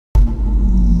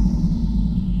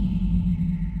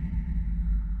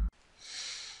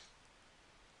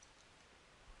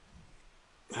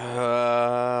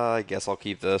I guess I'll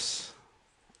keep this.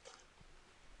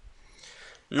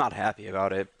 I'm not happy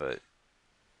about it, but...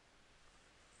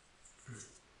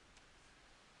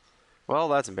 Well,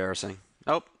 that's embarrassing.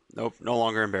 Nope, nope, no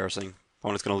longer embarrassing.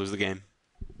 Opponent's gonna lose the game.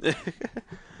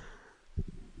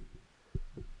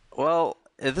 Well,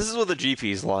 if this is what the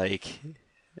GP's like.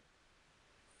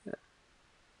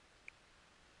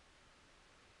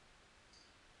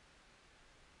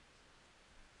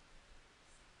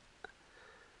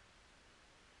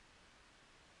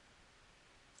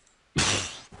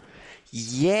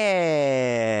 Yeah.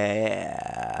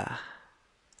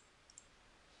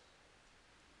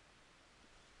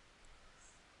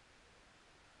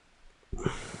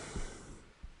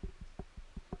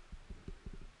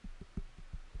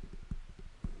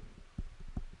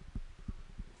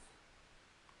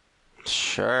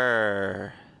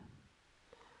 Sure.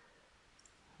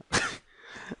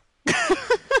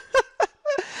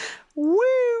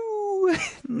 Woo!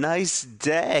 Nice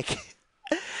deck.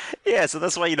 Yeah, so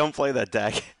that's why you don't play that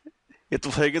deck. You have to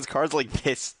play against cards like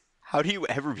this. How do you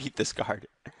ever beat this card?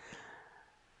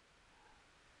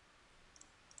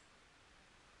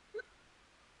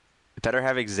 Better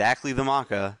have exactly the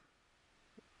Maka.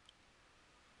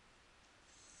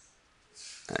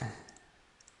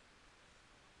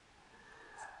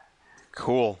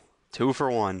 Cool. 2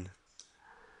 for 1.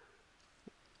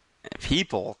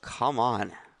 People, come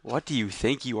on. What do you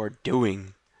think you are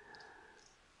doing?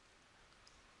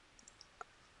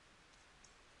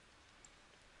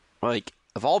 Like,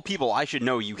 of all people, I should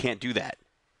know you can't do that.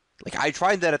 Like, I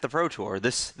tried that at the Pro Tour.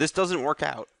 This doesn't work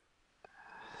out.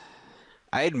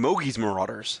 I had Mogi's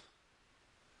Marauders.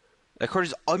 That card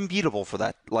is unbeatable for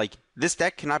that. Like, this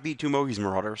deck cannot beat 2 Mogi's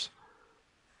Marauders.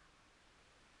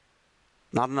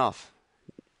 Not enough.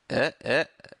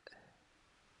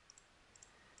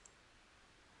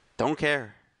 Don't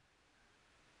care.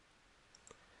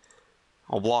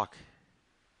 I'll block.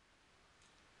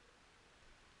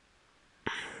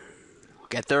 I'll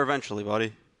get there eventually,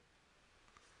 buddy.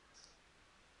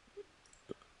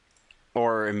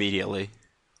 Or immediately.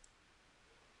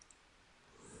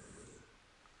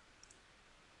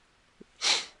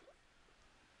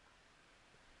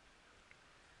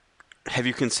 Have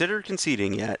you considered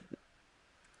conceding yet?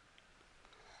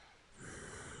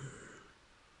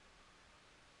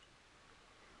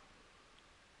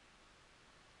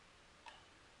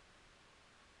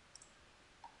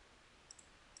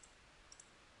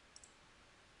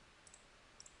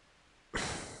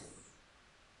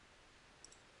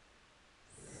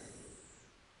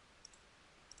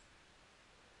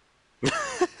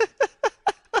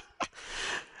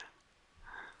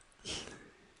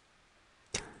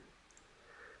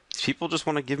 People just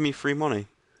want to give me free money.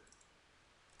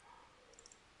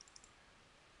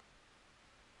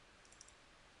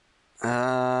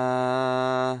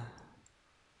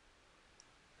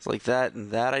 It's like that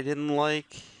and that I didn't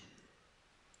like.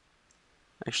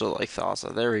 I actually like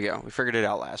Thassa. There we go. We figured it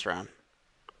out last round.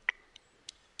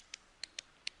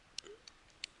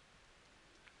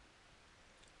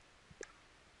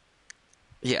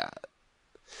 Yeah.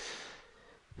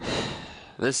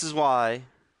 This is why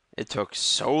it took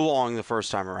so long the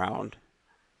first time around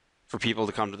for people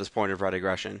to come to this point of red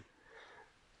aggression.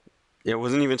 It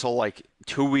wasn't even until like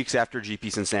 2 weeks after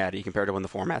GP Cincinnati compared to when the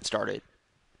format started.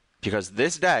 Because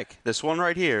this deck, this one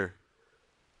right here,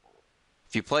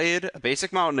 if you played a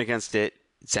basic mountain against it,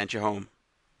 it sent you home.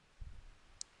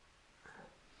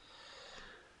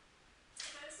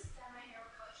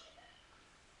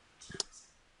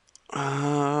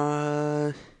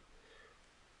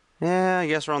 Yeah, I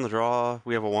guess we're on the draw.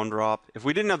 We have a 1-drop. If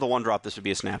we didn't have the 1-drop, this would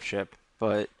be a snap ship,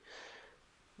 but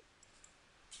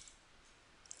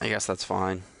I guess that's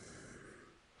fine.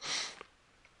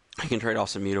 I can trade off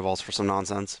some Mutavaults for some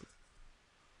nonsense.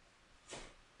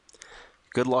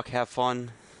 Good luck, have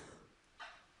fun.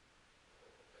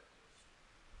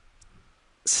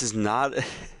 This is not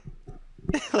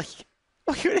like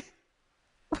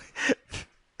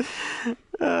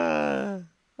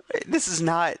this is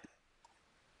not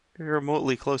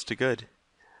remotely close to good.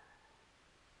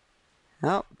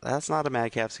 No, that's not a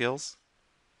Madcap Skills.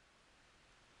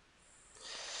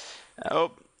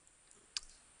 Oh.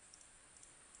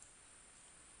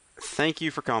 Thank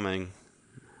you for coming.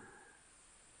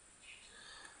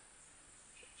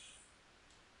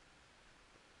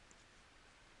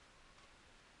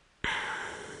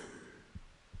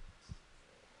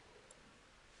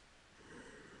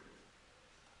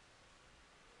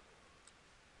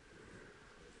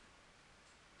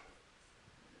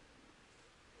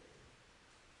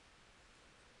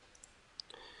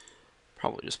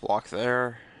 Probably just block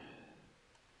there.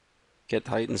 Get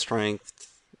Titan Strength.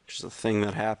 which is the thing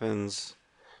that happens.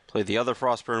 Play the other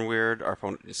Frostburn Weird. Our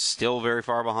opponent is still very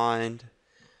far behind.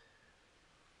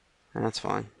 And that's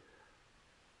fine.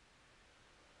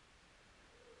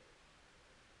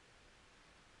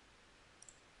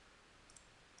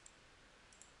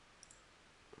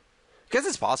 Because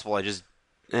it's possible,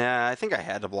 I think I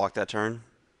had to block that turn.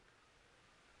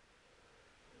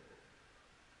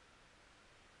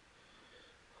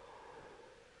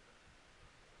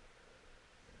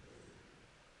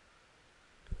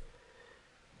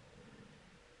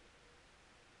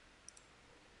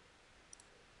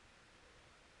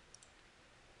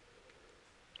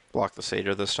 Block the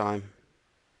Satyr this time.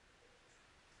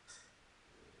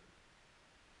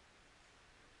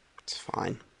 It's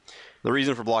fine. The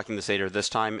reason for blocking the Satyr this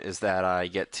time is that I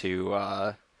get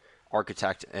to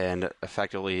Architect and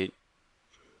effectively...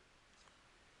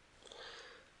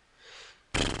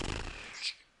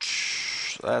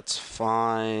 That's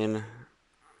fine.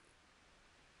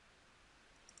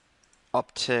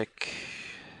 Uptick.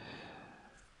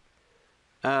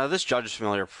 This Judge's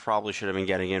Familiar probably should have been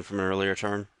getting in from an earlier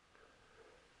turn.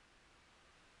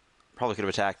 Probably could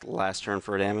have attacked last turn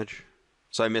for a damage.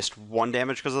 So I missed 1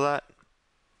 damage because of that.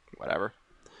 Whatever.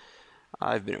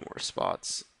 I've been in worse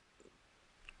spots.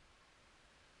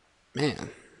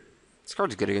 Man, this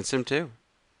card's good against him too.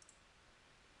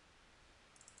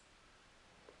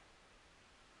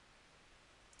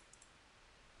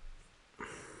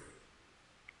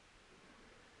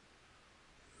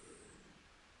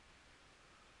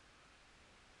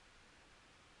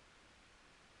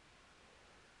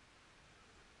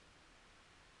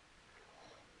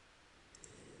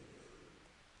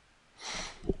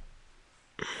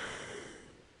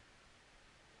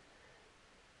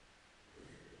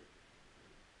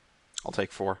 I'll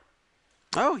take 4.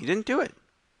 Oh, he didn't do it.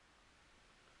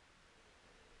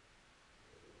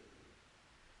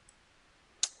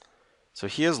 So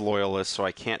he is Loyalist, so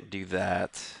I can't do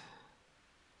that.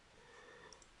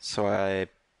 So I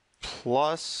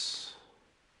plus...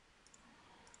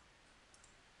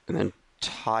 And then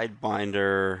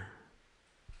Tidebinder.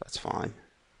 That's fine.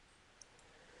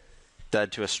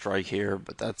 Dead to a strike here,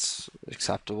 but that's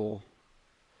acceptable.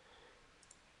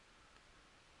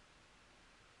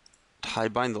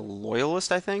 Tidebind the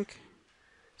Loyalist, I think.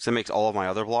 So it makes all of my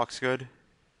other blocks good.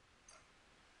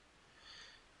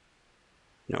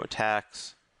 No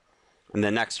attacks. And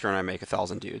then next turn I make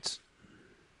 1,000 dudes.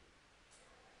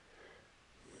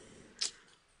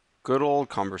 Good old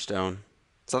Cumberstone.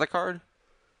 Is that a card?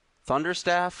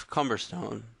 Thunderstaff,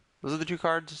 Cumberstone. Those are the 2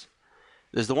 cards?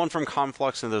 There's the one from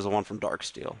Conflux and there's the one from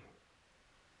Darksteel.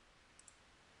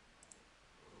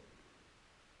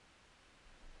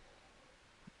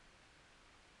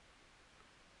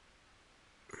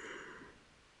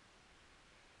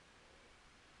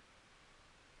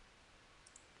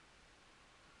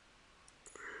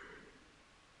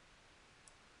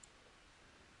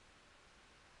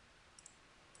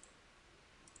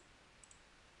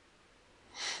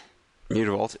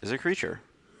 Mutavault is a creature.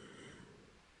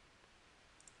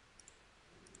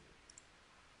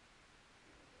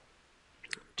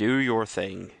 Do your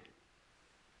thing.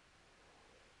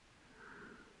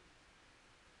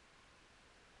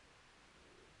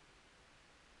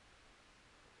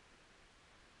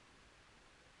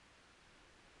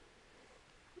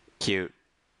 Cute.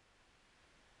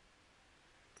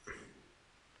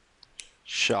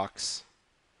 Shucks.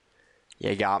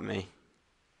 You got me.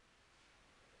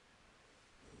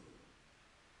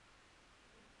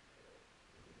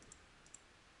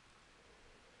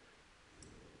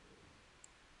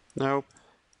 Nope.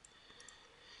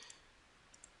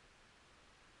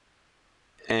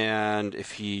 And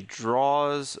if he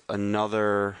draws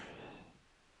another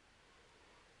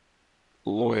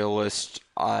Loyalist,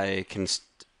 I can...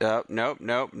 nope,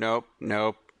 nope, nope,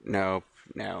 nope, nope,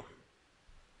 no.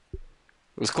 It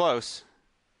was close.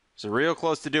 It was real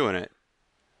close to doing it.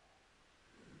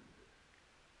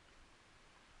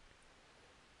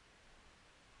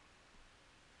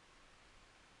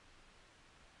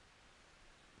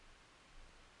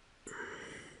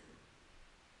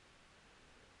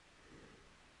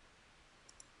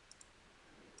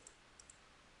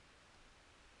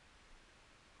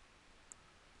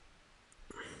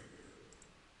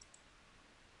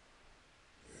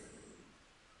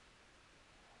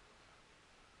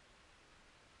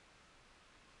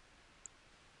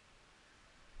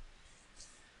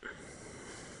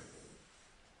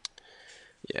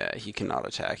 Yeah, he cannot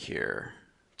attack here.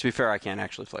 To be fair, I can't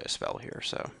actually play a spell here,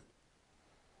 so...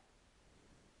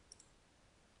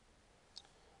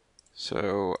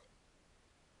 So,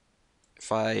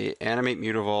 if I animate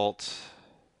Mutavault...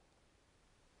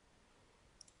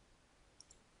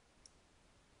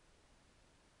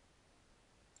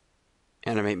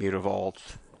 Animate Mutavault.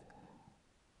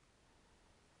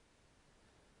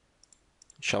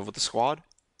 Shove with the squad.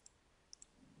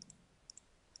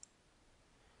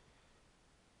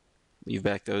 Leave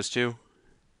back those two.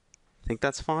 Think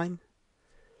that's fine?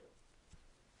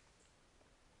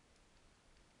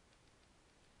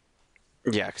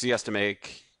 Yeah, because he has to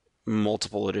make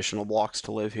multiple additional blocks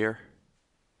to live here.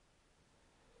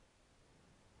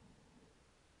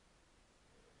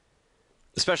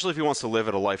 Especially if he wants to live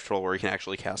at a life total where he can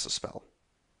actually cast a spell.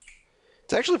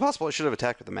 It's actually possible I should have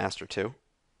attacked with the Master, too.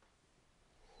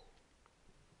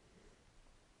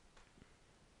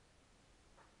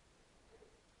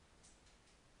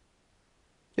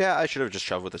 Yeah, I should have just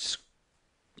shoved with this.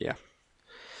 Yeah.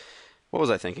 What was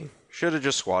I thinking? Should have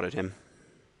just squatted him.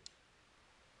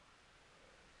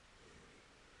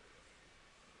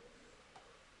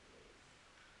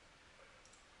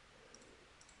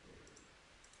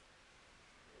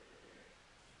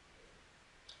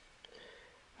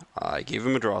 I gave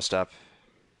him a draw step.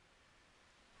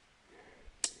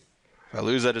 If I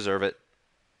lose, I deserve it.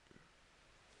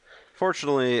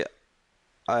 Fortunately,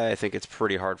 I think it's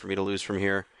pretty hard for me to lose from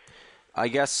here. I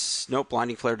guess, nope,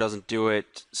 Blinding Flare doesn't do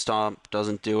it. Stomp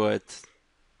doesn't do it.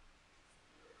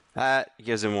 That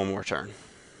gives him one more turn.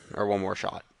 Or one more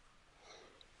shot.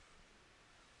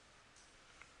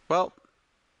 Well.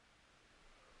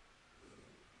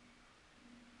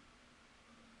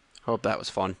 Hope that was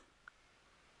fun.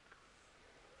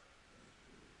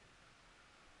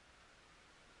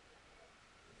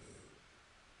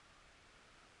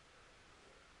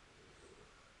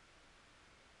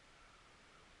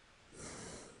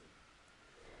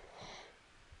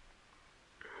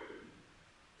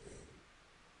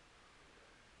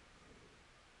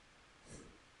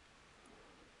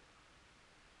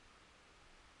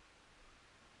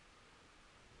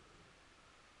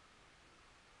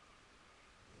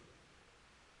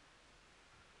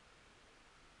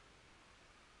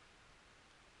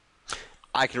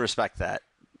 I can respect that.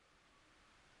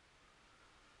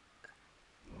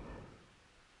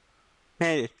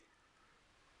 Man,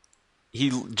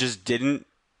 he just didn't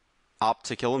opt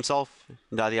to kill himself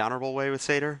and die the honorable way with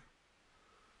Satyr.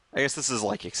 I guess this is,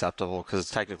 like, acceptable, because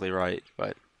it's technically right,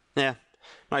 but yeah,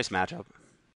 nice matchup.